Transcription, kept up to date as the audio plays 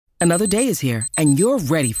Another day is here, and you're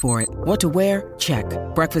ready for it. What to wear? Check.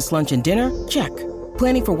 Breakfast, lunch, and dinner? Check.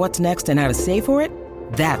 Planning for what's next and how to save for it?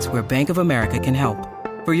 That's where Bank of America can help.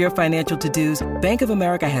 For your financial to-dos, Bank of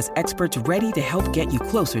America has experts ready to help get you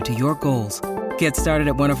closer to your goals. Get started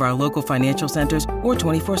at one of our local financial centers or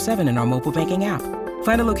 24/7 in our mobile banking app.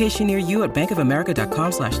 Find a location near you at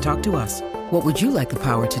bankofamerica.com/talktous. What would you like the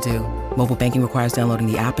power to do? Mobile banking requires downloading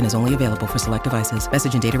the app and is only available for select devices.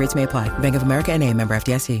 Message and data rates may apply. Bank of America N.A., member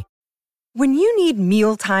FDIC. When you need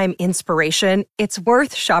mealtime inspiration, it's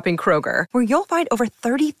worth shopping Kroger, where you'll find over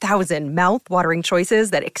 30,000 mouth-watering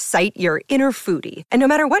choices that excite your inner foodie. And no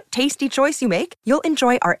matter what tasty choice you make, you'll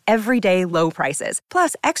enjoy our everyday low prices,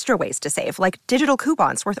 plus extra ways to save, like digital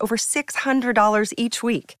coupons worth over $600 each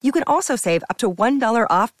week. You can also save up to $1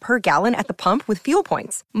 off per gallon at the pump with fuel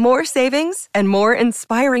points. More savings and more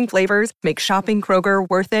inspiring flavors make shopping Kroger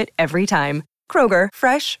worth it every time. Kroger,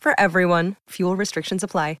 fresh for everyone. Fuel restrictions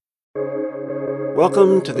apply.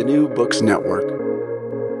 Welcome to the New Books Network.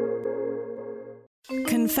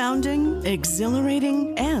 Confounding,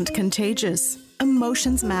 exhilarating, and contagious.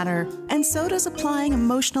 Emotions matter, and so does applying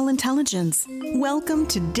emotional intelligence. Welcome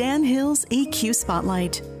to Dan Hill's EQ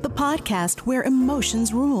Spotlight, the podcast where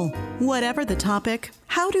emotions rule. Whatever the topic,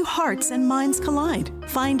 how do hearts and minds collide?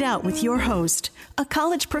 Find out with your host, a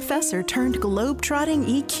college professor turned globe-trotting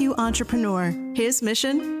EQ entrepreneur. His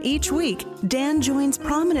mission? Each week, Dan joins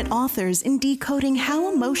prominent authors in decoding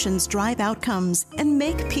how emotions drive outcomes and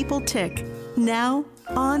make people tick. Now,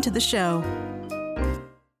 on to the show.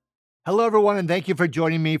 Hello, everyone, and thank you for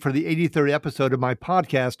joining me for the 83rd episode of my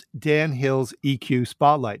podcast, Dan Hill's EQ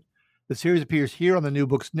Spotlight. The series appears here on the New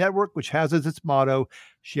Books Network, which has as its motto,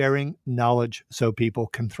 sharing knowledge so people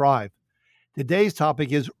can thrive. Today's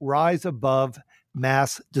topic is Rise Above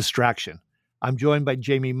Mass Distraction. I'm joined by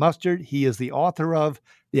Jamie Mustard. He is the author of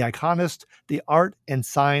The Iconist, The Art and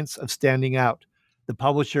Science of Standing Out. The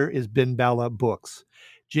publisher is BinBala Books.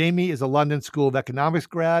 Jamie is a London School of Economics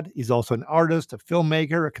grad. He's also an artist, a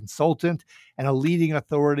filmmaker, a consultant, and a leading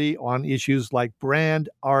authority on issues like brand,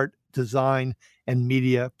 art, design, and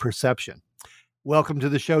media perception. Welcome to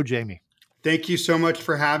the show, Jamie. Thank you so much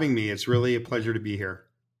for having me. It's really a pleasure to be here.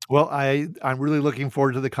 Well, I'm really looking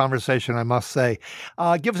forward to the conversation, I must say.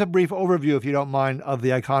 Give us a brief overview, if you don't mind, of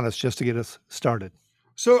The Iconist, just to get us started.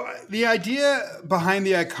 So the idea behind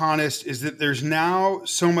The Iconist is that there's now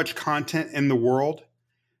so much content in the world.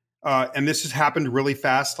 And this has happened really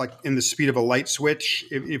fast, like in the speed of a light switch,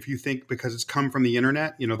 if you think, because it's come from the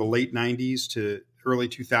internet, the late 90s to early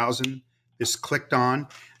 2000, it's clicked on.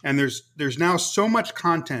 And there's now so much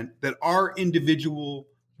content that our individual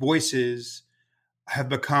voices have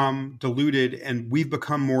become diluted and we've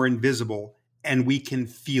become more invisible and we can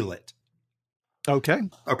feel it. Okay.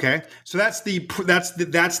 So that's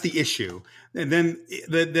the issue. And then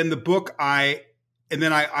the book I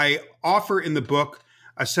offer in the book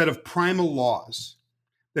a set of primal laws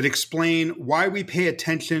that explain why we pay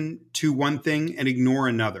attention to one thing and ignore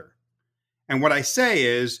another. And what I say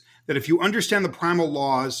is that if you understand the primal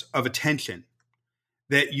laws of attention,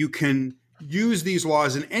 that you can use these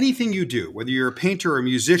laws in anything you do, whether you're a painter, a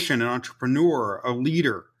musician, an entrepreneur, a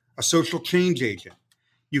leader, a social change agent,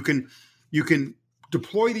 you can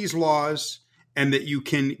deploy these laws and that you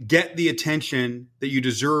can get the attention that you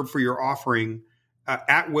deserve for your offering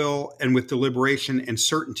at will and with deliberation and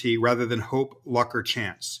certainty rather than hope, luck, or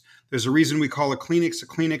chance. There's a reason we call a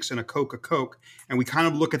Kleenex and a Coke, and we kind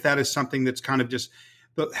of look at that as something that's kind of just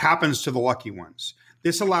that happens to the lucky ones.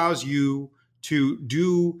 This allows you to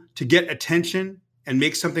get attention and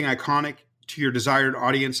make something iconic to your desired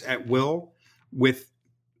audience at will with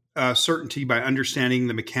certainty by understanding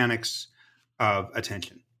the mechanics of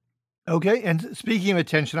attention. Okay, and speaking of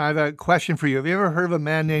attention, I have a question for you. Have you ever heard of a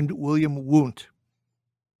man named William Wundt?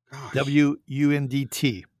 Gosh.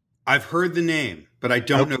 W-U-N-D-T. I've heard the name, but I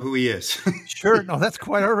don't know who he is. Sure. No, that's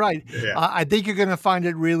quite all right. Yeah. I think you're going to find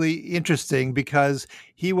it really interesting because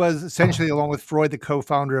he was essentially, along with Freud, the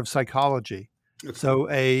co-founder of psychology. Okay. So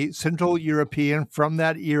a Central European from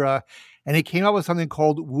that era. And he came up with something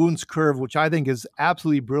called Wundt's curve, which I think is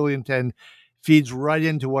absolutely brilliant and feeds right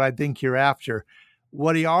into what I think you're after.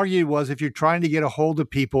 What he argued was if you're trying to get a hold of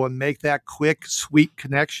people and make that quick, sweet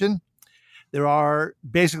connection, there are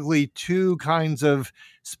basically two kinds of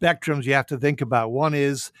spectrums you have to think about. One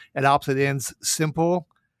is at opposite ends, simple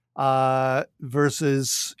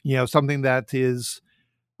versus, something that is,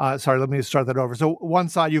 let me start that over. So one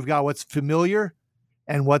side, you've got what's familiar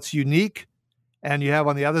and what's unique. And you have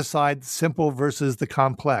on the other side, simple versus the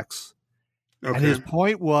complex. Okay. And his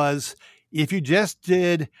point was, if you just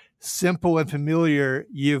did simple and familiar,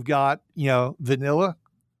 you've got, vanilla,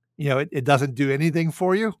 it doesn't do anything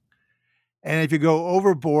for you. And if you go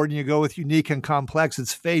overboard and you go with unique and complex,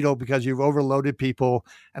 it's fatal because you've overloaded people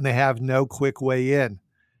and they have no quick way in.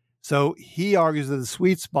 So he argues that the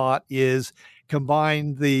sweet spot is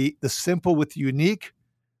combine the simple with the unique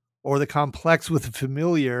or the complex with the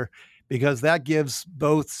familiar, because that gives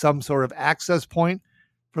both some sort of access point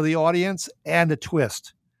for the audience and a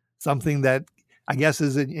twist, something that I guess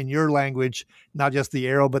is in your language, not just the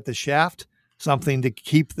arrow, but the shaft, something to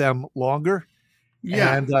keep them longer.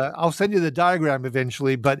 Yeah. And I'll send you the diagram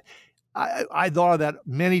eventually, but I thought of that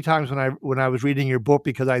many times when I was reading your book,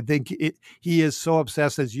 because I think he is so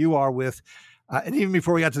obsessed as you are with, and even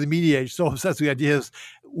before we got to the media age, so obsessed with the ideas,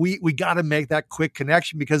 we got to make that quick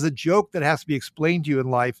connection, because the joke that has to be explained to you in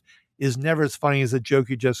life is never as funny as the joke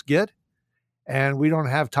you just get. And we don't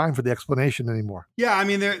have time for the explanation anymore. Yeah, I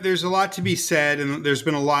mean, there's a lot to be said, and there's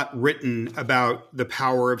been a lot written about the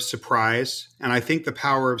power of surprise. And I think the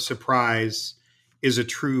power of surprise is a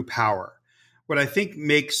true power. What I think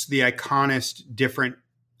makes The Iconist different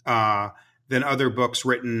than other books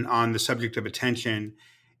written on the subject of attention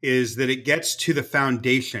is that it gets to the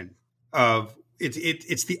foundation of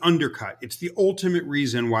it's the undercut. It's the ultimate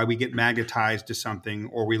reason why we get magnetized to something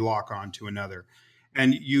or we lock on to another.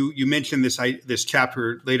 And you mentioned this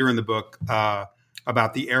chapter later in the book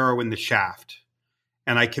about the arrow and the shaft,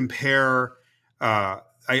 and I compare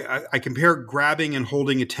I compare grabbing and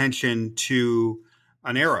holding attention to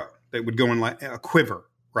an arrow that would go in like a quiver,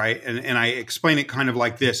 right? And I explain it kind of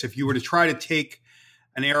like this: if you were to try to take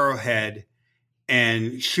an arrowhead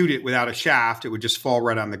and shoot it without a shaft, it would just fall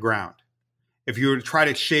right on the ground. If you were to try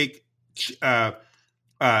to shoot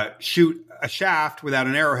a shaft without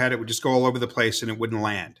an arrowhead, it would just go all over the place and it wouldn't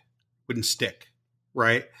land, wouldn't stick,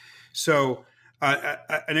 right? So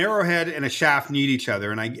an arrowhead and a shaft need each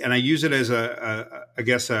other, and I use it as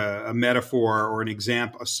a metaphor or an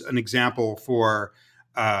example for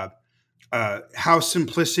how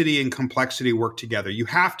simplicity and complexity work together. You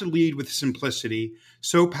have to lead with simplicity,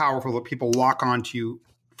 so powerful that people lock onto you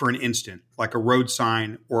for an instant, like a road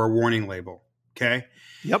sign or a warning label. Okay.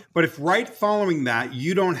 Yep. But if right following that,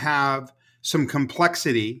 you don't have some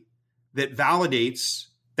complexity that validates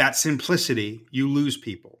that simplicity, you lose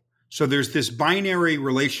people. So there's this binary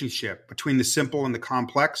relationship between the simple and the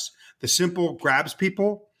complex. The simple grabs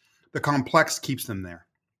people, the complex keeps them there.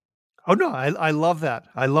 Oh, no, I love that.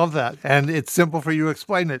 I love that. And it's simple for you to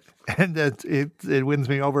explain it. And it wins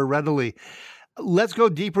me over readily. Let's go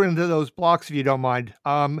deeper into those blocks, if you don't mind.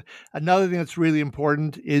 Another thing that's really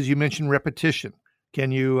important is you mentioned repetition.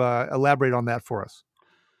 Can you elaborate on that for us?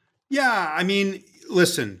 Yeah, I mean,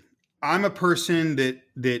 listen, I'm a person that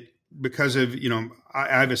because of,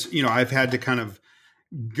 I've had to kind of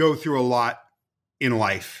go through a lot in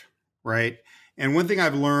life, right? And one thing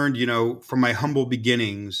I've learned, from my humble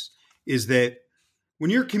beginnings is that when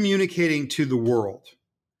you're communicating to the world,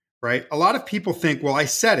 right? A lot of people think, well, I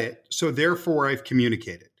said it, so therefore I've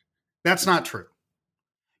communicated. That's not true.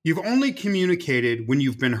 You've only communicated when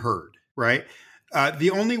you've been heard, right?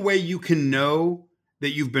 The only way you can know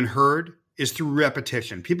that you've been heard is through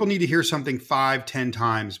repetition. People need to hear something 5-10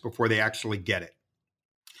 times before they actually get it.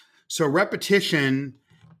 So repetition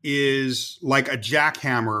is like a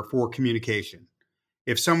jackhammer for communication.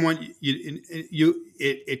 If someone,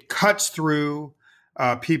 it cuts through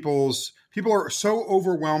people are so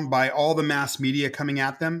overwhelmed by all the mass media coming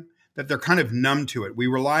at them that they're kind of numb to it. We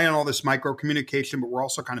rely on all this micro communication, but we're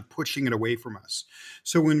also kind of pushing it away from us.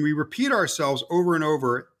 So when we repeat ourselves over and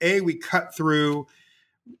over, A, we cut through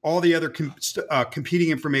all the other competing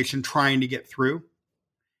information trying to get through.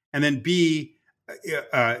 And then B,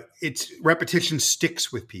 it's repetition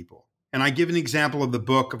sticks with people. And I give an example of the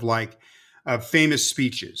book of famous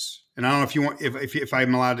speeches. And I don't know if you want, if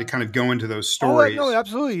I'm allowed to kind of go into those stories. Oh, no,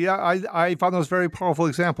 absolutely. Yeah, I found those very powerful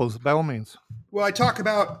examples, by all means. Well, I talk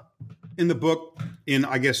about in the book in,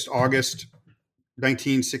 I guess, August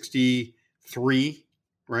 1963,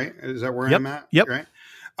 right? Is that where I'm at? Yep. Right.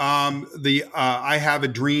 I Have a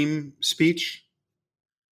Dream speech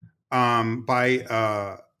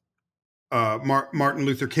by Martin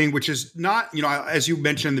Luther King, which is not, as you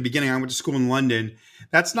mentioned in the beginning, I went to school in London.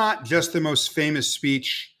 That's not just the most famous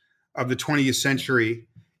speech of the 20th century.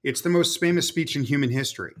 It's the most famous speech in human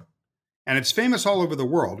history. And it's famous all over the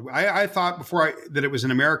world. I thought before that it was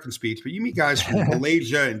an American speech, but you meet guys from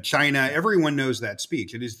Malaysia and China, everyone knows that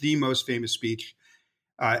speech. It is the most famous speech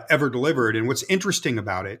ever delivered. And what's interesting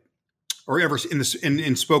about it, or ever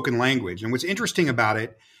in spoken language, and what's interesting about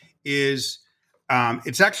it is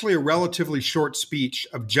it's actually a relatively short speech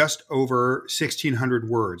of just over 1,600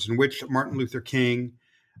 words, in which Martin Luther King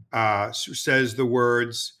says the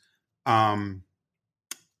words,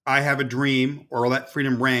 I have a dream, or let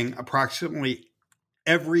freedom ring approximately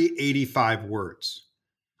every 85 words.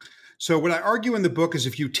 So what I argue in the book is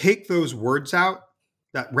if you take those words out,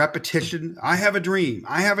 that repetition, I have a dream,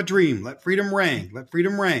 let freedom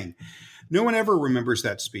ring. No one ever remembers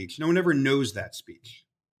that speech. No one ever knows that speech.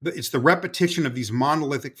 It's the repetition of these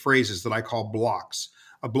monolithic phrases that I call blocks.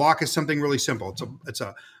 A block is something really simple. It's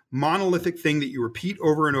a monolithic thing that you repeat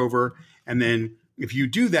over and over. And then if you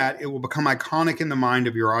do that, it will become iconic in the mind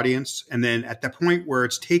of your audience. And then at the point where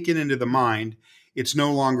it's taken into the mind, it's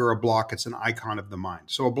no longer a block, it's an icon of the mind.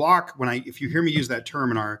 So a block, if you hear me use that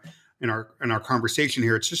term in our conversation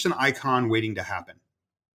here, it's just an icon waiting to happen.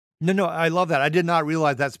 No, I love that. I did not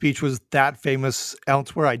realize that speech was that famous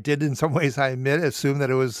elsewhere. I did, in some ways, I admit, assume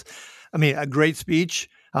that it was, a great speech,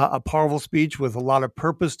 a powerful speech with a lot of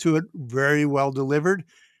purpose to it, very well delivered.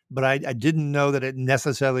 But I didn't know that it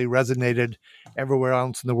necessarily resonated everywhere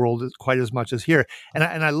else in the world quite as much as here. And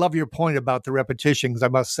I love your point about the repetition, because I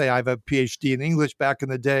must say I have a PhD in English back in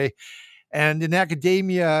the day. And in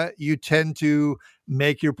academia, you tend to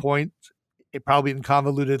make your point probably in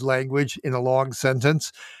convoluted language in a long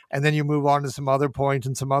sentence. And then you move on to some other point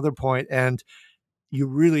and some other point. And you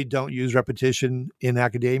really don't use repetition in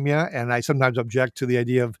academia. And I sometimes object to the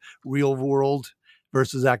idea of real world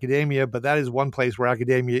versus academia, but that is one place where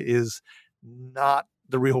academia is not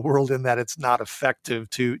the real world, in that it's not effective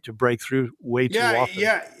to break through way too often.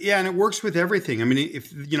 Yeah, and it works with everything. I mean,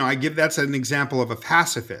 if that's an example of a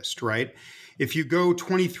pacifist, right? If you go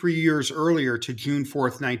 23 years earlier to June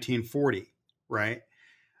 4th, 1940, right?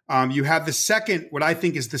 You have what I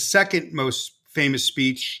think is the second most famous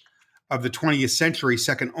speech of the 20th century,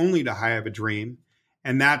 second only to I Have a Dream,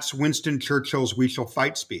 and that's Winston Churchill's "We Shall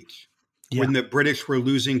Fight" speech. Yeah. When the British were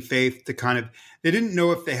losing faith they didn't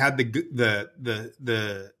know if they had they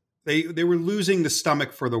were losing the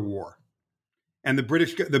stomach for the war, and the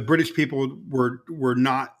British people were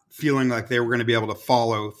not feeling like they were going to be able to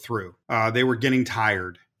follow through. They were getting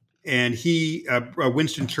tired, and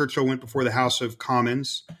Winston Churchill went before the House of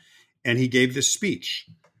Commons, and he gave this speech,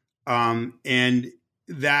 and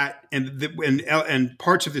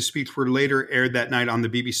parts of the speech were later aired that night on the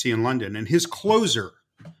BBC in London, and his closer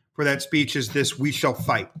for that speech is this: "We shall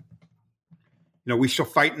fight. We shall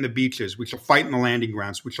fight in the beaches. We shall fight in the landing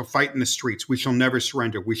grounds. We shall fight in the streets. We shall never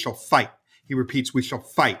surrender. We shall fight." He repeats, "We shall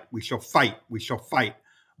fight. We shall fight. We shall fight,"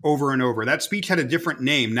 over and over. That speech had a different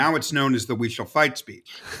name. Now it's known as the "We Shall Fight"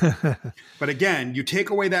 speech. But again, you take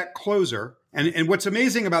away that closer. And what's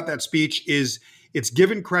amazing about that speech is it's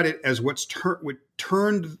given credit as what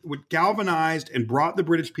galvanized and brought the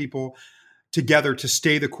British people together to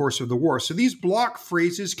stay the course of the war. So these block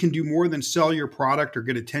phrases can do more than sell your product or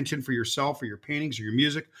get attention for yourself or your paintings or your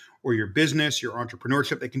music or your business, your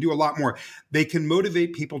entrepreneurship. They can do a lot more. They can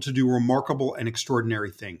motivate people to do remarkable and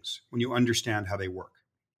extraordinary things when you understand how they work.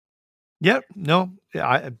 Yep. No,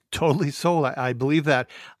 I totally sold. I believe that.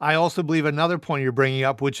 I also believe another point you're bringing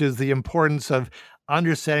up, which is the importance of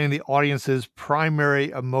understanding the audience's primary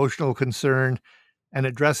emotional concern and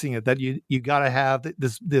addressing it, that you got to have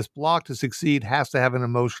this block to succeed has to have an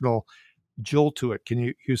emotional jolt to it.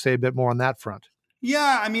 Can you say a bit more on that front?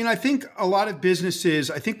 Yeah. I think a lot of businesses,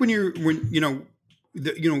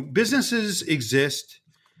 businesses exist.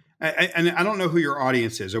 And I don't know who your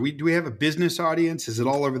audience is. Do we have a business audience? Is it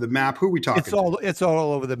all over the map? Who are we talking to? It's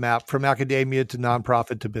all over the map, from academia to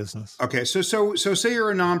nonprofit to business. Okay. So say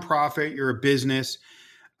you're a nonprofit, you're a business,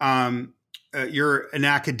 you're an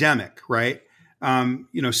academic, right?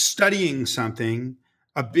 Studying something,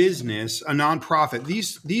 a business, a nonprofit,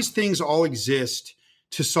 these things all exist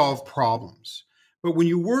to solve problems. But when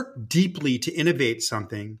you work deeply to innovate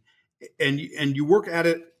something and you work at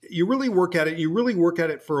it, you really work at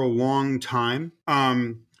it for a long time,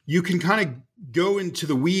 you can kind of go into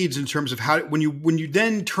the weeds in terms of how, when you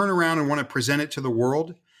then turn around and want to present it to the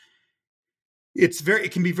world,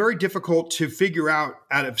 it can be very difficult to figure out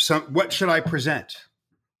what should I present?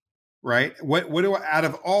 Right? What do I, out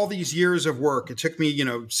of all these years of work, it took me,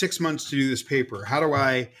 6 months to do this paper.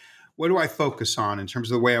 What do I focus on in terms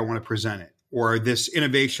of the way I want to present it? Or this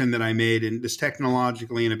innovation that I made, and this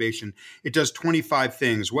technological innovation, it does 25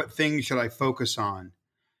 things. What things should I focus on?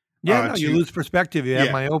 Yeah, you lose perspective. You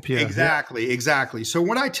have myopia. Exactly. So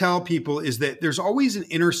what I tell people is that there's always an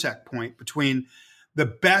intersect point between the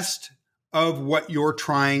best of what you're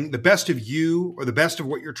trying, the best of you, or the best of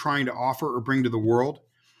what you're trying to offer or bring to the world,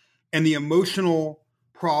 and the emotional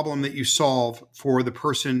problem that you solve for the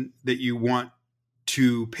person that you want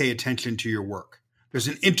to pay attention to your work. There's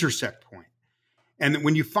an intersect point. And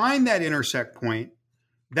when you find that intersect point,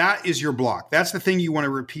 that is your block. That's the thing you want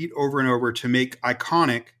to repeat over and over to make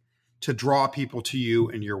iconic to draw people to you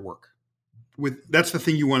and your work. That's the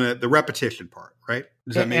thing you want to, the repetition part, right?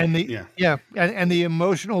 Does that make and the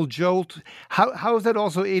emotional jolt? How is that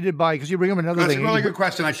also aided by? Because you bring up another thing. That's a really good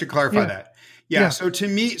question. I should clarify that. Yeah. So to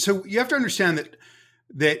me, so you have to understand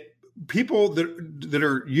that people that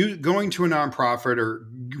are going to a nonprofit or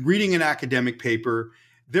reading an academic paper,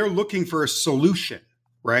 they're looking for a solution,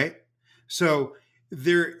 right? So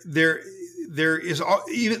there is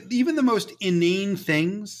even the most inane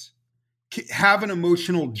things have an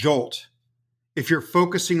emotional jolt if you're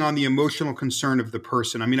focusing on the emotional concern of the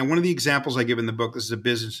person. I mean, one of the examples I give in the book, this is a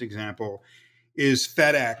business example, is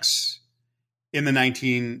FedEx in the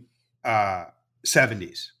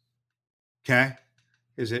 1970s. Okay.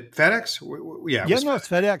 Is it FedEx? Yeah. No, it's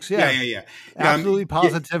FedEx. Yeah. Absolutely,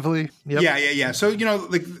 positively. Yep. Yeah. So,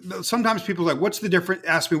 like sometimes people are like,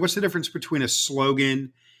 ask me, what's the difference between a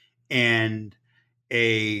slogan and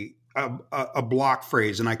a block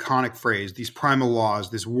phrase, an iconic phrase, these primal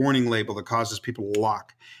laws, this warning label that causes people to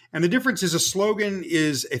lock. And the difference is a slogan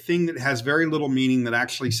is a thing that has very little meaning that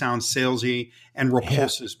actually sounds salesy and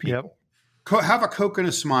repulses people. Yep. Have a Coke and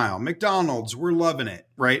a smile. McDonald's, we're loving it,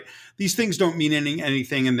 right? These things don't mean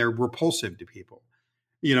anything and they're repulsive to people.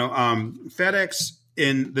 FedEx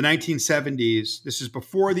in the 1970s, this is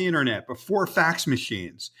before the internet, before fax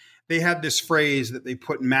machines. They had this phrase that they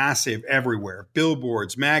put massive everywhere,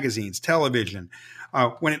 billboards, magazines, television,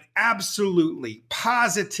 when it absolutely,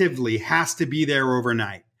 positively has to be there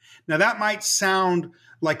overnight. Now, that might sound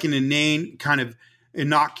like an inane, kind of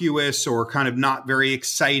innocuous or kind of not very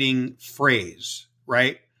exciting phrase,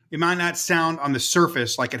 right? It might not sound on the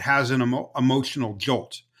surface like it has an emotional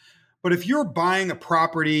jolt. But if you're buying a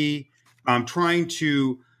property, there's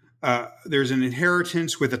an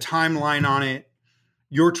inheritance with a timeline on it,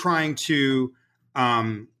 you're trying to,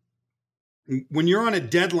 when you're on a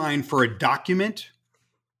deadline for a document,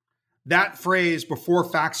 that phrase before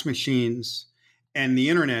fax machines and the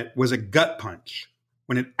internet was a gut punch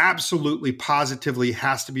when it absolutely positively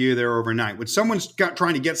has to be there overnight. When someone's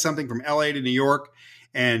trying to get something from LA to New York,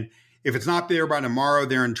 and if it's not there by tomorrow,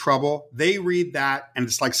 they're in trouble. They read that and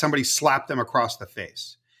it's like somebody slapped them across the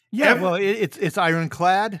face. Yeah, well, it's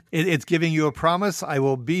ironclad. It's giving you a promise. I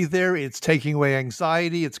will be there. It's taking away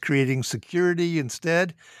anxiety. It's creating security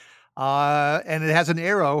instead. And it has an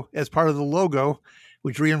arrow as part of the logo,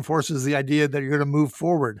 which reinforces the idea that you're going to move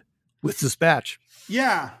forward with dispatch.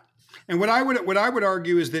 Yeah. And what I would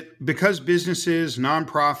argue is that because businesses,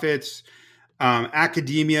 nonprofits,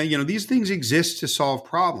 academia, these things exist to solve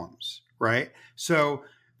problems, right? So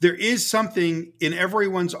there is something in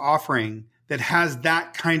everyone's offering that has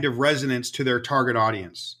that kind of resonance to their target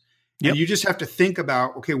audience. Yep. And you just have to think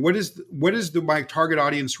about, okay, what is my target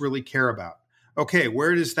audience really care about? Okay,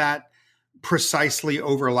 where does that precisely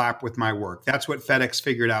overlap with my work? That's what FedEx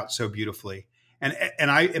figured out so beautifully.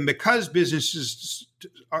 And because businesses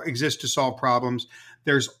exist to solve problems,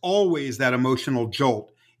 there's always that emotional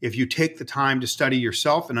jolt if you take the time to study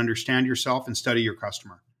yourself and understand yourself and study your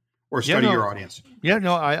customer or study your audience. Yeah,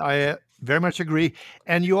 no, I very much agree.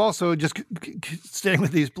 And you also, just staying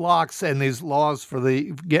with these blocks and these laws for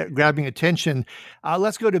the grabbing attention,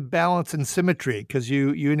 let's go to balance and symmetry, because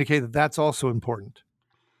you indicate that that's also important.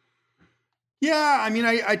 Yeah, I mean,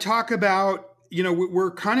 I talk about,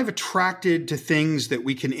 we're kind of attracted to things that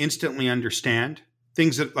we can instantly understand,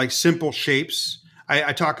 things that like simple shapes.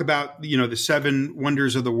 I talk about, the 7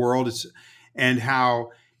 wonders of the world, and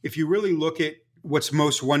how if you really look at what's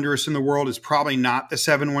most wondrous in the world, is probably not the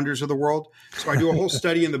 7 wonders of the world. So I do a whole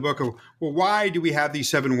study in the book of, well, why do we have these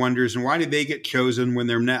 7 wonders and why did they get chosen when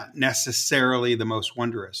they're not necessarily the most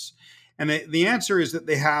wondrous? And the answer is that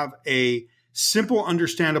they have a simple,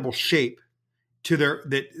 understandable shape to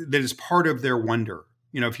that is part of their wonder.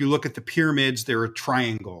 If you look at the pyramids, they're a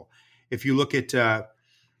triangle. If you look at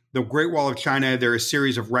the Great Wall of China, they're a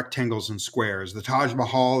series of rectangles and squares. The Taj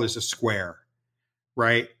Mahal is a square,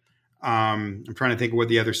 right? I'm trying to think of what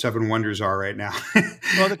the other 7 wonders are right now.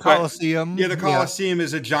 Well, the Colosseum. The Colosseum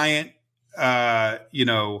is a giant,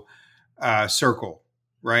 circle,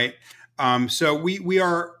 right? So we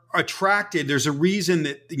are attracted. There's a reason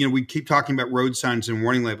that, we keep talking about road signs and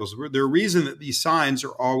warning labels. There's a reason that these signs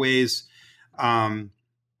are always either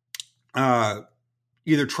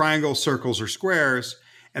triangles, circles, or squares.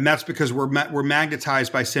 And that's because we're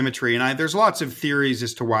magnetized by symmetry. And there's lots of theories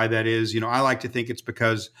as to why that is. I like to think it's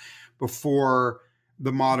because before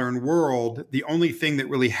the modern world, the only thing that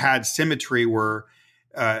really had symmetry were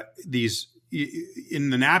these in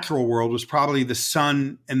the natural world was probably the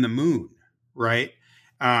sun and the moon, right?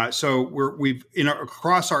 So we've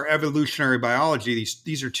across our evolutionary biology,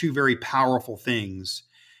 these are 2 very powerful things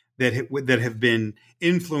that have been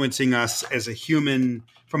influencing us as a human,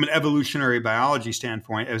 from an evolutionary biology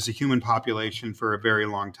standpoint, as a human population for a very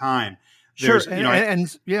long time. Sure,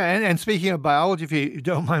 and speaking of biology, if you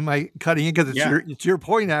don't mind my cutting in, because it's your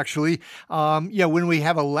point actually. When we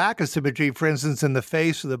have a lack of symmetry, for instance, in the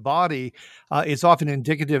face or the body, it's often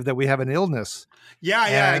indicative that we have an illness.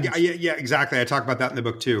 Yeah, exactly. I talk about that in the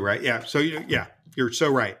book too, right? Yeah. So you're so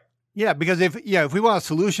right. Yeah, because if we want a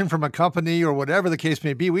solution from a company or whatever the case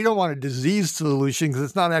may be, we don't want a disease solution because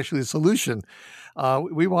it's not actually a solution.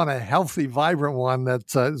 We want a healthy, vibrant one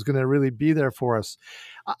that is going to really be there for us.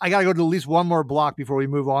 I got to go to at least one more block before we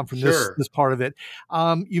move on from this part of it.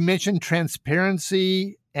 You mentioned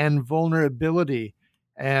transparency and vulnerability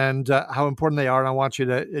and how important they are, and I want you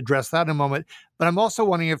to address that in a moment. But I'm also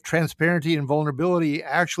wondering if transparency and vulnerability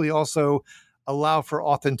actually also allow for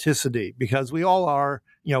authenticity, because we all are,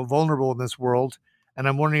 vulnerable in this world. And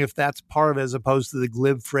I'm wondering if that's part of it, as opposed to the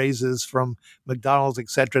glib phrases from McDonald's, et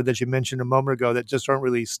cetera, that you mentioned a moment ago that just don't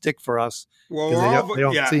really stick for us. Well, they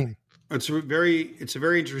don't seem. It's a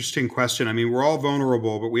very interesting question. I mean, we're all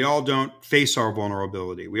vulnerable, but we all don't face our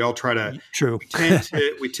vulnerability. We all try to. True.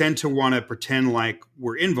 We tend to want to pretend like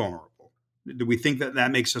we're invulnerable. We think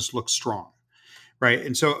that makes us look strong, right?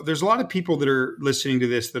 And so there's a lot of people that are listening to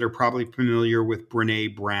this that are probably familiar with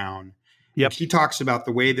Brené Brown. Yep. She talks about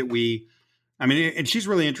the way that and she's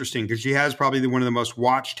really interesting because she has probably one of the most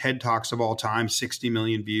watched TED Talks of all time, 60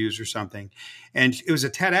 million views or something. And it was a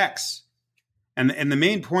TEDx. And the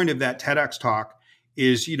main point of that TEDx talk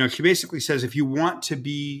is, she basically says, if you want to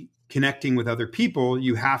be connecting with other people,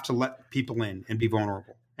 you have to let people in and be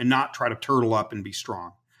vulnerable and not try to turtle up and be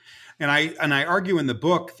strong. And I argue in the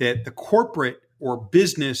book that the corporate or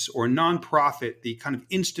business or nonprofit, the kind of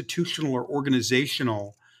institutional or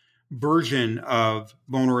organizational version of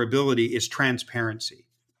vulnerability is transparency,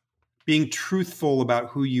 being truthful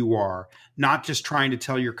about who you are, not just trying to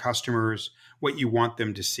tell your customers what you want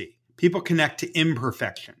them to see. People connect to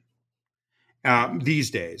imperfection these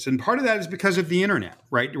days. And part of that is because of the internet,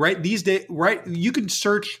 right? These days, right? You can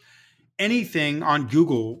search anything on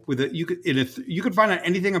Google you could find out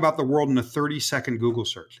anything about the world in a 30-second Google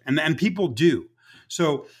search. And people do.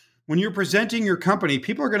 So when you're presenting your company,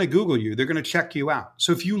 people are going to Google you. They're going to check you out.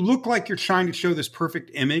 So if you look like you're trying to show this perfect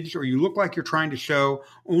image, or you look like you're trying to show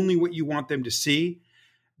only what you want them to see,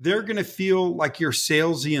 they're going to feel like you're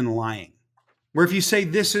salesy and lying. Where if you say,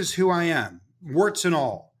 this is who I am, warts and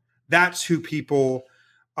all, that's who people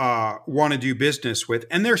want to do business with.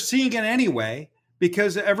 And they're seeing it anyway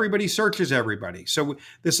because everybody searches everybody. So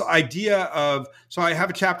this idea so I have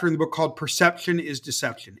a chapter in the book called Perception is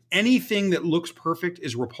Deception. Anything that looks perfect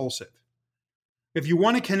is repulsive. If you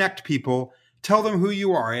want to connect people, tell them who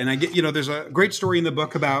you are. And there's a great story in the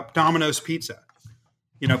book about Domino's Pizza.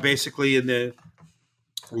 Basically in the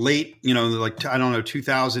late,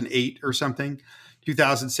 2008 or something,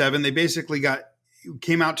 2007, they basically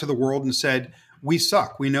came out to the world and said, we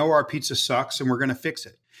suck. We know our pizza sucks and we're going to fix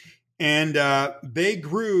it. And they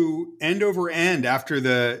grew end over end after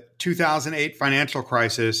the 2008 financial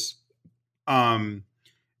crisis and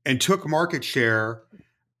took market share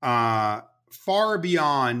far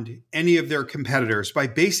beyond any of their competitors by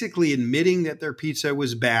basically admitting that their pizza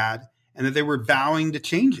was bad and that they were vowing to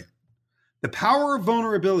change it. The power of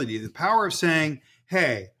vulnerability, the power of saying,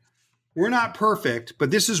 hey, we're not perfect, but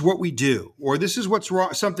this is what we do, or this is what's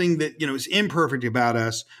wrong, something that is imperfect about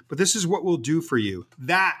us, but this is what we'll do for you.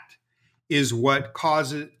 That is what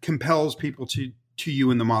compels people to you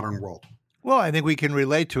in the modern world. Well, I think we can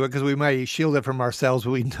relate to it because we might shield it from ourselves,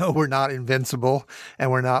 but we know we're not invincible and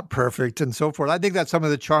we're not perfect and so forth. I think that's some of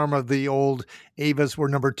the charm of the old Avis, we're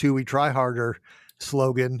number 2, we try harder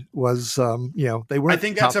slogan was, they weren't. I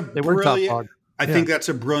think that's a brilliant. I think that's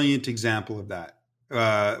a brilliant example of that.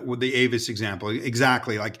 With the Avis example,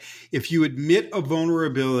 exactly. Like if you admit a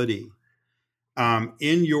vulnerability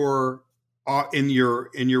in your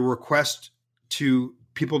request to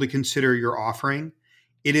people to consider your offering,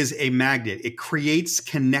 it is a magnet. It creates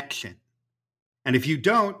connection, and if you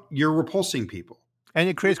don't, you're repulsing people. And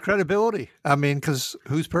it creates credibility. I mean, because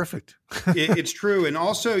who's perfect? It's true. And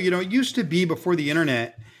also, it used to be before the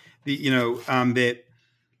internet, that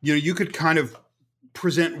you could kind of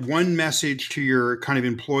present one message to your kind of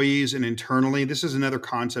employees and internally. This is another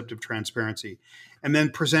concept of transparency. And then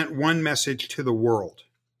present one message to the world.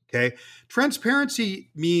 Okay. Transparency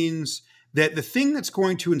means that the thing that's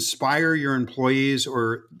going to inspire your employees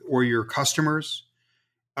or your customers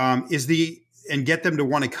and get them to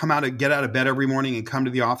want to get out of bed every morning and come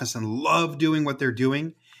to the office and love doing what they're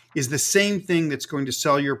doing is the same thing that's going to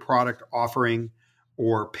sell your product offering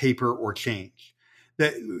or paper or change.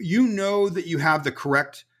 That that you have the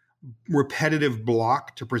correct repetitive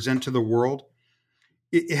block to present to the world.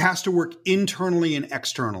 It has to work internally and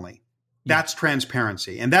externally. That's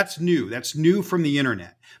transparency. And that's new. That's new from the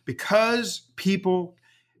internet, because people,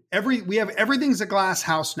 we have everything's a glass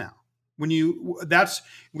house now. When you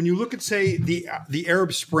look at, say, the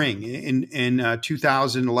Arab Spring in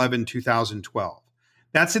 2011, 2012,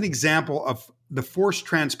 that's an example of the forced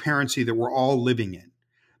transparency that we're all living in.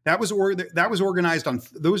 That was organized on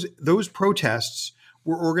those protests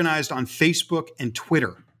were organized on Facebook and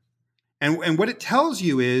Twitter. And what it tells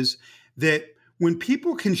you is that when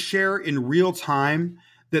people can share in real time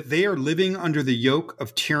that they are living under the yoke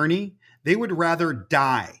of tyranny, they would rather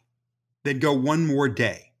die than go one more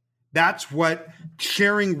day. That's what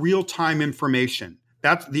sharing real-time information.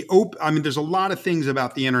 That's there's a lot of things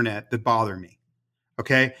about the internet that bother me.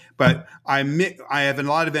 Okay. But I have a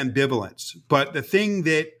lot of ambivalence, but the thing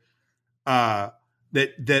that I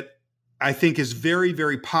think is very,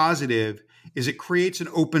 very positive is it creates an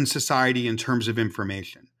open society in terms of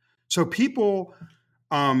information. So people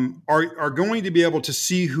are going to be able to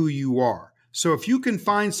see who you are. So if you can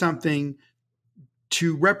find something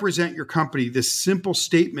to represent your company, this simple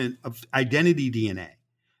statement of identity DNA,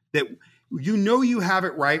 that you have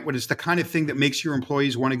it right, when it's the kind of thing that makes your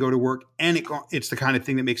employees want to go to work, and it's the kind of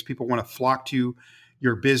thing that makes people want to flock to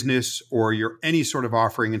your business or your any sort of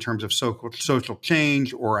offering in terms of social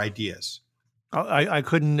change or ideas. I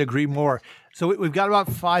couldn't agree more. So we've got about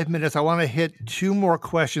 5 minutes. I want to hit two more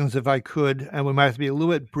questions if I could, and we might have to be a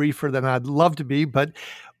little bit briefer than I'd love to be. But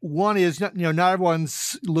one is, not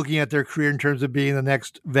everyone's looking at their career in terms of being the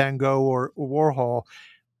next Van Gogh or Warhol,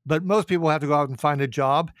 but most people have to go out and find a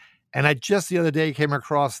job. And I just the other day came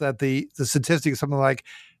across that the statistic is something like,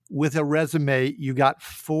 with a resume, you got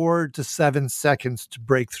 4 to 7 seconds to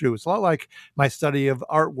break through. It's a lot like my study of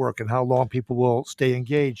artwork and how long people will stay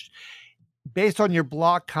engaged. Based on your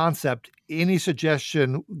block concept, any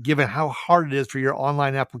suggestion, given how hard it is for your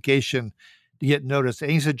online application to get noticed,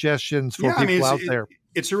 any suggestions for people out there?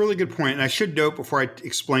 It's a really good point. And I should note before I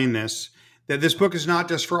explain this, that this book is not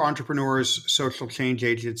just for entrepreneurs, social change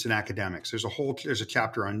agents, and academics. There's a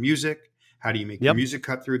chapter on music. How do you make your music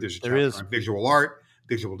cut through? There's a chapter on visual art,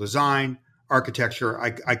 visual design, architecture.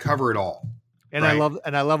 I cover it all. And right?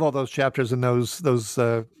 I love all those chapters and those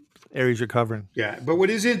areas you're covering. Yeah. But what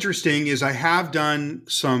is interesting is I have done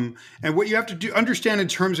some, and what you have to understand in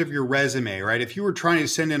terms of your resume, right? If you were trying to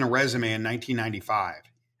send in a resume in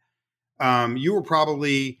 1995, you were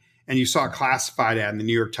probably, and you saw a classified ad in the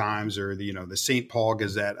New York Times or the St. Paul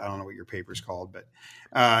Gazette. I don't know what your paper's called, but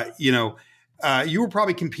you were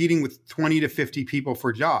probably competing with 20 to 50 people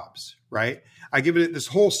for jobs, right? I give it this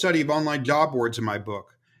whole study of online job boards in my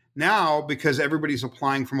book. Now, because everybody's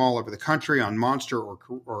applying from all over the country on Monster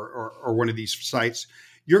or one of these sites,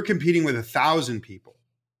 you're competing with 1,000 people.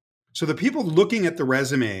 So the people looking at the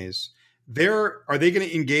resumes, are they going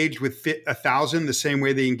to engage with 1,000 the same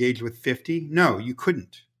way they engage with 50? No, you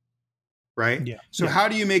couldn't. Right? Yeah. So how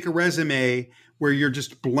do you make a resume where you're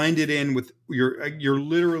just blended in with you're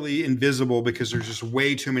literally invisible because there's just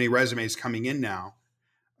way too many resumes coming in now?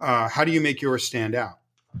 How do you make yours stand out?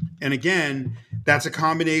 And again, that's a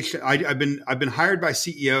combination. I've been hired by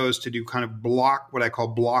CEOs to do kind of what I call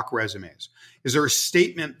block resumes. Is there a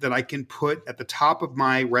statement that I can put at the top of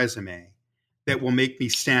my resume that will make me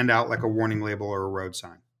stand out like a warning label or a road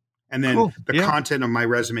sign? And then content of my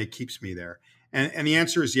resume keeps me there. And the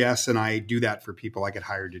answer is yes, and I do that for people. I get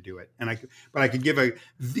hired to do it, but I could give a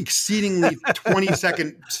exceedingly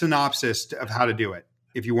 20-second synopsis of how to do it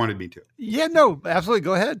if you wanted me to. Yeah, no, absolutely.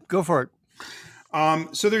 Go ahead, go for it.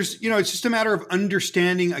 So there's, it's just a matter of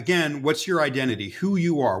understanding, again, what's your identity, who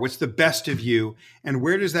you are, what's the best of you, and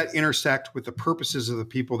where does that intersect with the purposes of the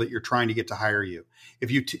people that you're trying to get to hire you. If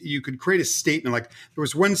you could create a statement, like there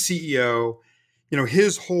was one CEO,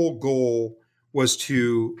 his whole goal was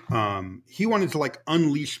to, he wanted to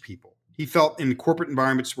unleash people. He felt in corporate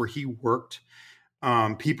environments where he worked,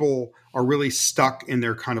 people are really stuck in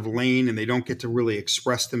their kind of lane and they don't get to really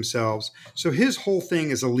express themselves. So his whole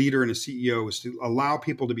thing as a leader and a CEO was to allow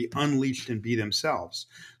people to be unleashed and be themselves.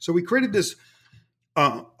 So we created this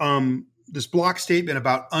block statement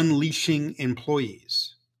about unleashing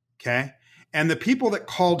employees. Okay. And the people that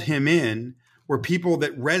called him in were people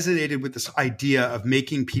that resonated with this idea of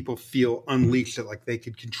making people feel unleashed, that like they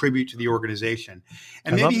could contribute to the organization.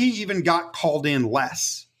 And maybe he even got called in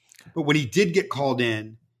less. But when he did get called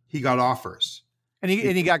in, he got offers. And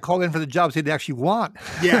he got called in for the jobs he'd actually want.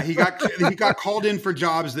 Yeah, he got called in for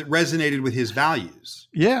jobs that resonated with his values.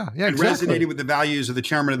 Yeah, and exactly. Resonated with the values of the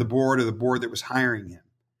chairman of the board or the board that was hiring him.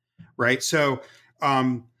 Right? So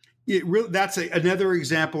that's another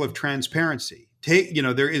example of transparency.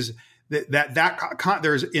 There's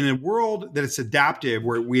in a world that it's adaptive,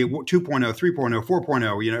 where we 2.0, 3.0,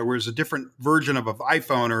 4.0, where there's a different version of an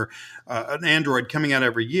iPhone or an Android coming out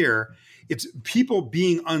every year. It's people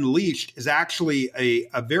being unleashed is actually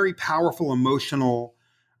a very powerful emotional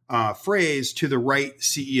phrase to the right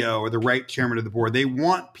CEO or the right chairman of the board. They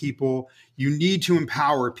want people. You need to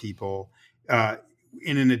empower people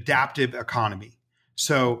in an adaptive economy.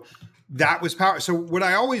 So that was power. So what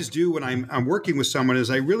I always do when I'm working with someone is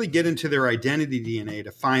I really get into their identity DNA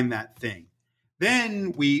to find that thing.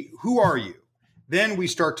 Then who are you? Then we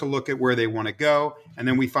start to look at where they want to go. And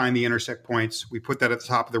then we find the intersect points. We put that at the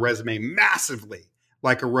top of the resume massively,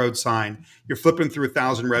 like a road sign. You're flipping through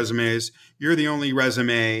 1,000 resumes. You're the only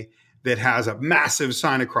resume that has a massive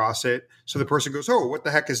sign across it. So the person goes, oh, what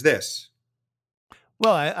the heck is this?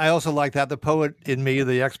 Well, I also like that. The poet in me,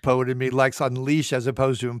 the ex-poet in me, likes unleash as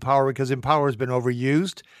opposed to empower, because empower has been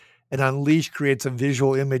overused, and unleash creates a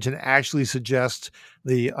visual image and actually suggests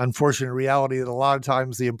the unfortunate reality that a lot of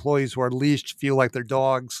times the employees who are leashed feel like they're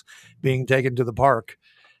dogs being taken to the park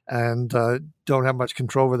and don't have much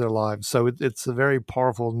control over their lives. So it's a very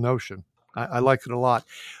powerful notion. I like it a lot.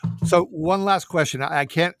 So one last question. I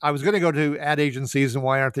was going to go to ad agencies and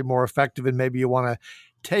why aren't they more effective, and maybe you want to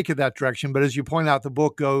take it that direction. But as you point out, the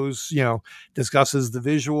book goes, discusses the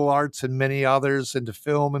visual arts and many others, into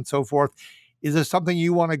film and so forth. Is there something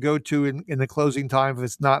you want to go to in the closing time, if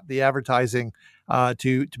it's not the advertising,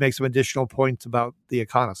 to make some additional points about The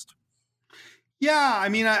Economist? Yeah, I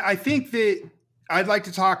mean, I think that I'd like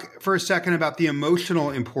to talk for a second about the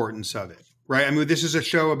emotional importance of it, right? I mean, this is a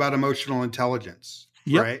show about emotional intelligence,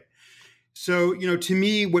 right? So, to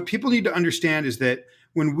me, what people need to understand is that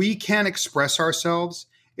when we can express ourselves,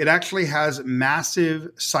 it actually has massive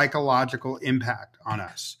psychological impact on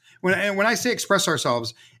us. When I say express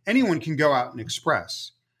ourselves, anyone can go out and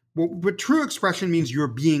express. But true expression means you're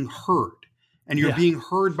being heard, and you're being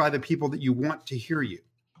heard by the people that you want to hear you.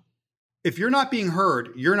 If you're not being heard,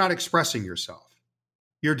 you're not expressing yourself.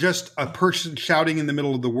 You're just a person shouting in the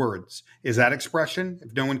middle of the words. Is that expression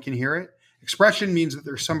if no one can hear it? Expression means that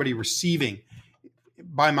there's somebody receiving,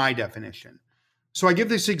 by my definition. So I give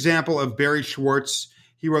this example of Barry Schwartz.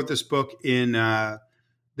 He wrote this book in the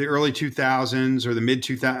early 2000s or the mid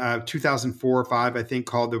 2004 or 5, I think,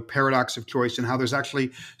 called The Paradox of Choice, and how there's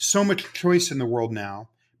actually so much choice in the world now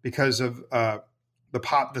because of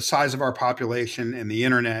the size of our population and the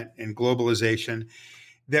internet and globalization,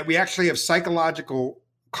 that we actually have psychological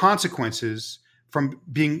consequences from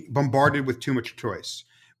being bombarded with too much choice.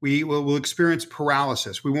 We will experience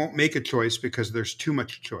paralysis. We won't make a choice because there's too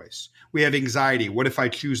much choice. We have anxiety. What if I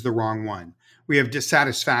choose the wrong one? We have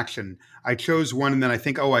dissatisfaction. I chose one and then I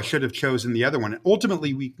think, oh, I should have chosen the other one. And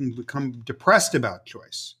ultimately, we can become depressed about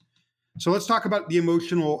choice. So let's talk about the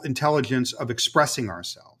emotional intelligence of expressing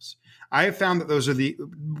ourselves. I have found that those are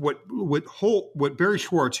what Barry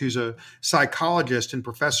Schwartz, who's a psychologist and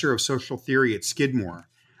professor of social theory at Skidmore,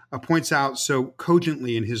 points out so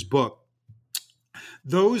cogently in his book.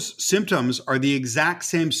 Those symptoms are the exact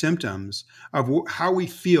same symptoms of how we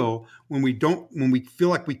feel when we feel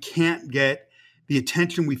like we can't get the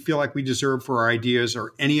attention we feel like we deserve for our ideas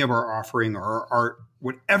or any of our offering or our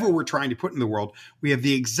whatever we're trying to put in the world. We have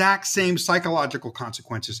the exact same psychological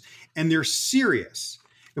consequences, and they're serious.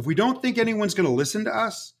 If we don't think anyone's going to listen to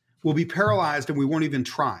us, we'll be paralyzed and we won't even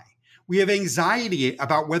try. We have anxiety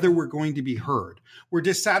about whether we're going to be heard. We're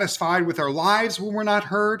dissatisfied with our lives when we're not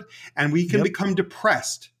heard, and we can become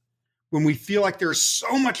depressed when we feel like there's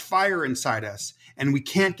so much fire inside us and we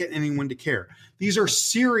can't get anyone to care. These are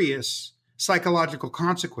serious psychological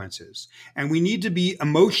consequences, and we need to be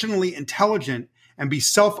emotionally intelligent and be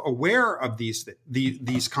self-aware of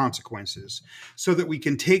these consequences so that we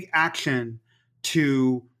can take action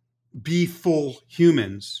to be full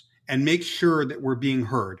humans and make sure that we're being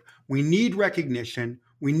heard. We need recognition.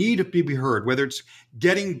 We need to be heard, whether it's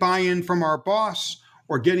getting buy-in from our boss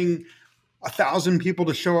or getting 1,000 people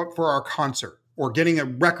to show up for our concert or getting a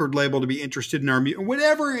record label to be interested in our music,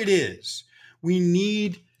 whatever it is. We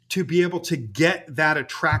need to be able to get that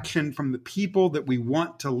attraction from the people that we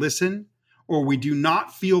want to listen, or we do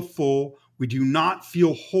not feel full, we do not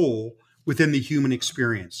feel whole within the human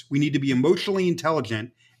experience. We need to be emotionally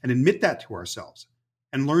intelligent and admit that to ourselves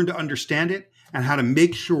and learn to understand it and how to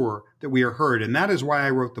make sure that we are heard. And that is why I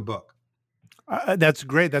wrote the book. That's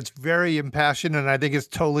great. That's very impassioned, and I think it's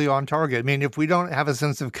totally on target. I mean, if we don't have a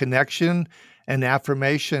sense of connection and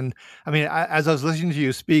affirmation, I mean, as I was listening to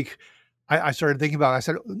you speak, I started thinking about it. I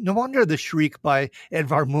said, no wonder The Shriek by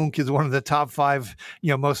Edvard Munch is one of the top 5,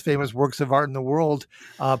 most famous works of art in the world,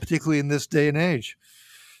 particularly in this day and age.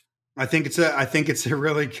 I think it's a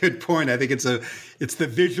really good point. I think it's the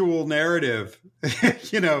visual narrative,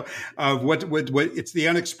 of what it's the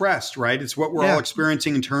unexpressed, right? It's what we're all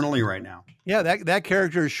experiencing internally right now. Yeah, that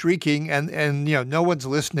character is shrieking, and no one's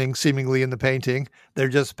listening seemingly in the painting. They're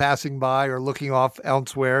just passing by or looking off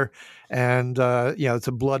elsewhere, and it's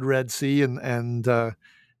a blood red sea, and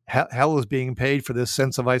hell is being paid for this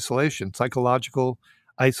sense of isolation, psychological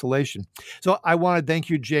isolation. So I want to thank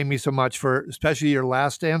you, Jamie, so much for especially your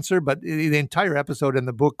last answer, but the entire episode in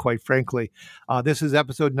the book, quite frankly. This is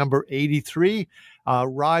episode number 83,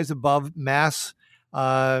 Rise Above Mass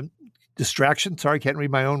Distraction. Sorry, I can't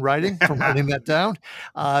read my own writing from writing that down.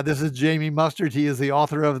 This is Jamie Mustard. He is the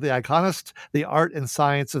author of The Iconist, The Art and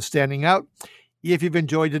Science of Standing Out. If you've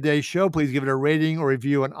enjoyed today's show, please give it a rating or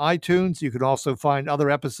review on iTunes. You can also find other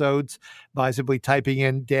episodes by simply typing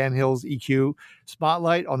in Dan Hill's EQ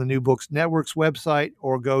Spotlight on the New Books Network's website,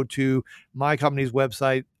 or go to my company's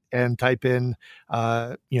website and type in,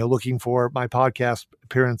 looking for my podcast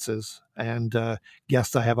appearances and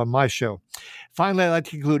guests I have on my show. Finally, I'd like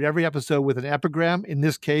to conclude every episode with an epigram. In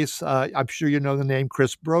this case, I'm sure you know the name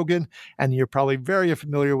Chris Brogan, and you're probably very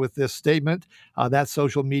familiar with this statement. That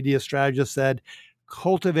social media strategist said,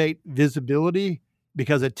 "Cultivate visibility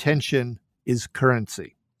because attention is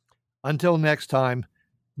currency." Until next time,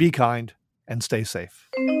 be kind and stay safe.